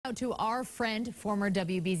now to our friend, former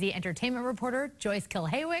WBZ entertainment reporter Joyce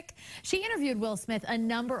Kulhawik. She interviewed Will Smith a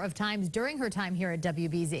number of times during her time here at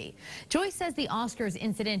WBZ. Joyce says the Oscars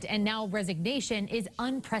incident and now resignation is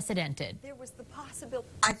unprecedented. There was the possibility.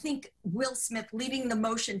 I think Will Smith leaving the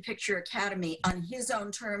Motion Picture Academy on his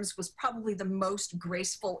own terms was probably the most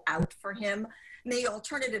graceful out for him. And the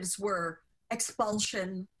alternatives were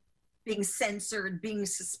expulsion, being censored, being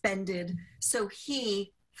suspended. So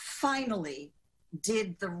he finally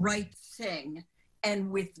did the right thing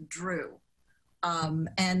and withdrew.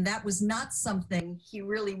 And that was not something he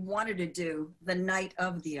really wanted to do the night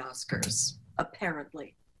of the Oscars,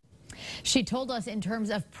 apparently. She told us in terms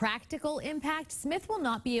of practical impact, Smith will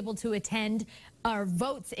not be able to attend our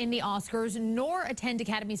votes in the Oscars nor attend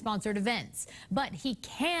Academy-sponsored events, but he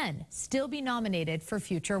can still be nominated for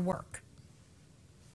future work.